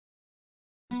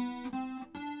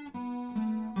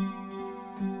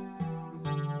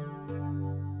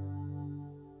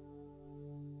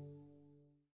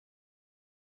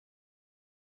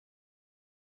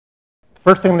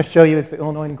First thing I'm going to show you is the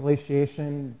Illinois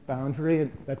glaciation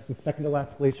boundary. That's the second to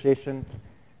last glaciation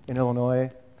in Illinois.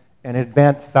 And it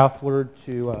advanced southward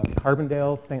to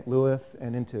Carbondale, St. Louis,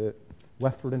 and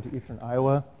westward into eastern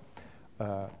Iowa.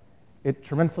 It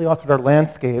tremendously altered our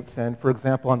landscapes. And for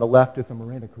example, on the left is a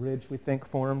morainic ridge we think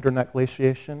formed during that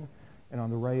glaciation. And on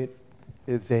the right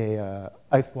is a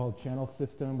ice wall channel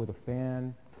system with a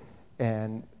fan.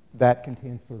 And that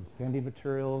contains sort of sandy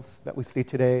materials that we see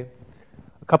today.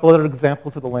 A couple other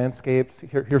examples of the landscapes.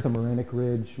 Here's a morainic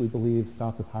ridge, we believe,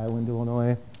 south of Highland,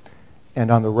 Illinois.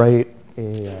 And on the right,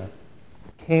 a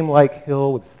cane-like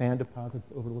hill with sand deposits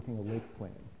overlooking a lake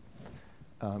plain.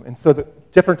 And so the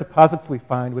different deposits we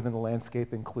find within the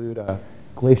landscape include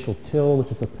glacial till,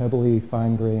 which is a pebbly,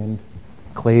 fine-grained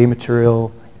clay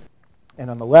material. And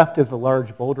on the left is a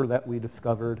large boulder that we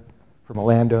discovered from a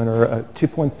landowner.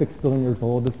 2.6 billion years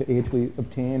old is the age we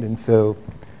obtained, and so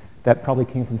that probably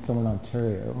came from somewhere in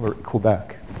Ontario or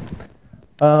Quebec.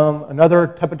 Another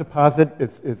type of deposit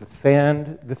is a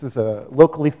sand. This is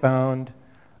locally found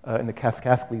in the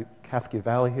Kaskaskia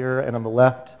Valley here, and on the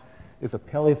left is a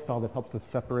paleosol that helps us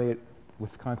separate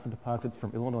Wisconsin deposits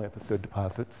from Illinois episode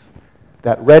deposits.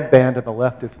 That red band on the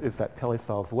left is that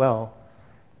paleosol as well,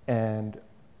 and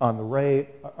on the right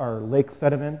are lake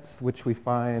sediments, which we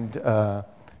find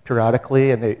periodically,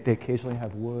 and they occasionally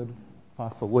have wood,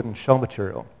 fossil wood, and shell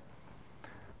material.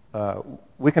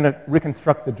 We can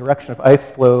reconstruct the direction of ice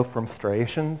flow from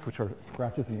striations, which are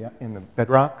scratches in the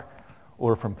bedrock,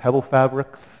 or from pebble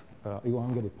fabrics,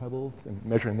 elongated pebbles, and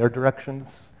measuring their directions.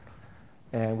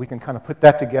 And we can kind of put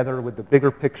that together with the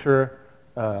bigger picture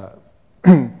where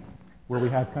we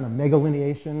have kind of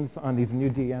megalineations on these new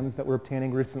DMs that we're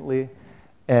obtaining recently,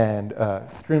 and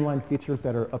streamlined features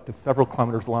that are up to several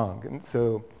kilometers long. And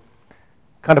so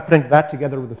kind of putting that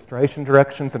together with the striation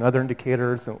directions and other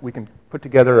indicators, we can put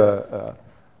together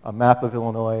a map of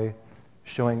Illinois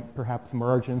showing perhaps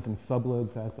margins and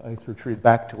sublobes as the ice retreated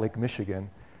back to Lake Michigan.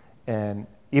 And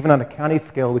even on a county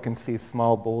scale, we can see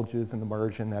small bulges in the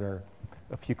margin that are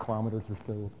a few kilometers or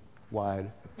so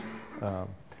wide.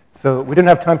 So we didn't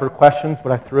have time for questions,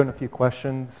 but I threw in a few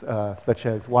questions, such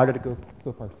as why did it go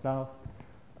so far south?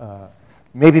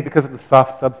 Maybe because of the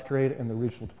soft substrate and the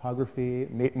regional topography,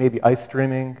 maybe ice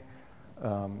streaming. There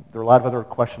are a lot of other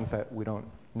questions that we don't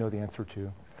know the answer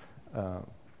to.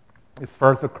 As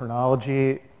far as the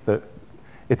chronology,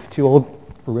 it's too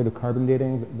old for radiocarbon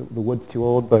dating. The wood's too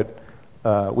old, but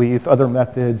we use other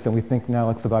methods, and we think now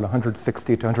it's about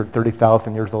 160 to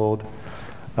 130,000 years old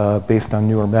based on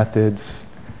newer methods,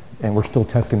 and we're still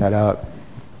testing that out.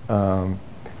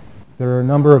 There are a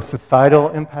number of societal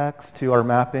impacts to our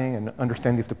mapping and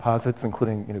understanding these deposits,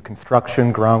 including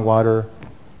construction, groundwater,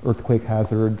 earthquake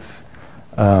hazards.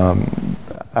 I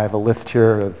have a list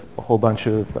here of a whole bunch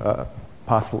of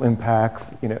possible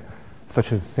impacts,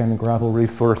 such as sand and gravel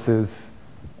resources,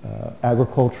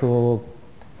 agricultural,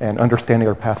 and understanding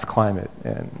our past climate.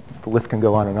 And the list can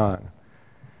go on and on.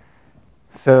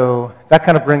 So that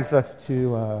kind of brings us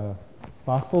to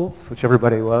fossils, which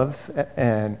everybody loves.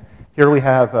 And here we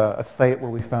have a site where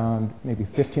we found maybe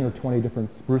 15 or 20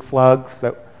 different spruce logs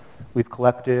that we've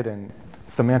collected, and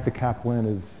Samantha Kaplan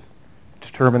has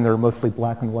determined they're mostly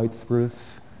black and white spruce.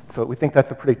 So we think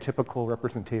that's a pretty typical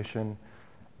representation.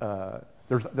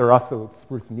 There are also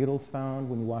spruce needles found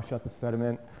when you wash out the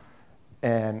sediment.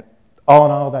 And all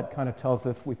in all, that kind of tells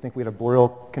us we think we had a boreal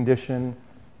condition,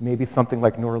 maybe something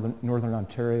like northern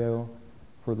Ontario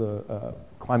for the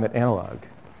climate analog.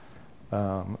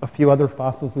 A few other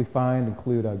fossils we find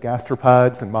include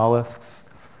gastropods and mollusks.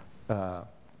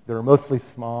 They're mostly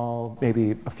small,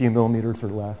 maybe a few millimeters or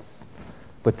less,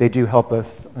 but they do help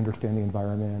us understand the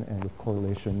environment and with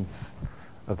correlations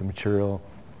of the material.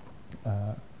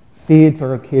 Seeds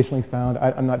are occasionally found.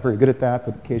 I'm not very good at that,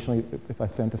 but occasionally if I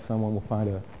send to someone, we'll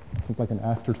find something like an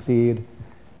aster seed.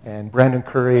 And Brandon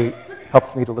Curry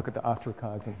helps me to look at the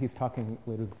ostracods, and he's talking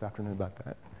later this afternoon about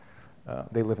that.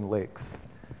 They live in lakes.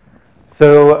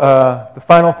 So the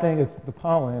final thing is the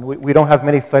pollen. We don't have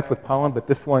many sites with pollen, but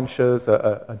this one shows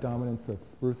a dominance of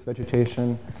spruce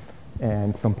vegetation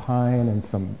and some pine and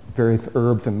some various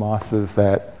herbs and mosses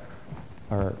that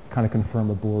are kind of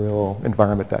confirm a boreal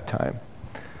environment at that time.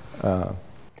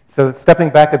 So stepping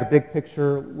back at the big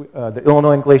picture, the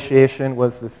Illinois glaciation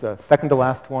was this second to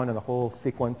last one in a whole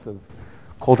sequence of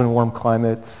cold and warm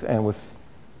climates, and was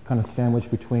kind of sandwiched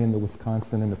between the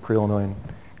Wisconsin and the pre-Illinois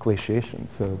glaciation.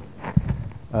 So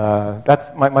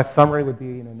that's my summary would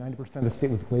be 90% of the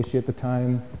state was glaciated at the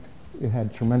time. It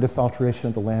had tremendous alteration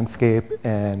of the landscape,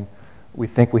 and we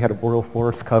think we had a boreal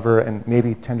forest cover and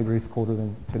maybe 10 degrees colder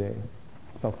than today,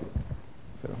 Celsius.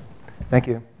 So thank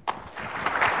you.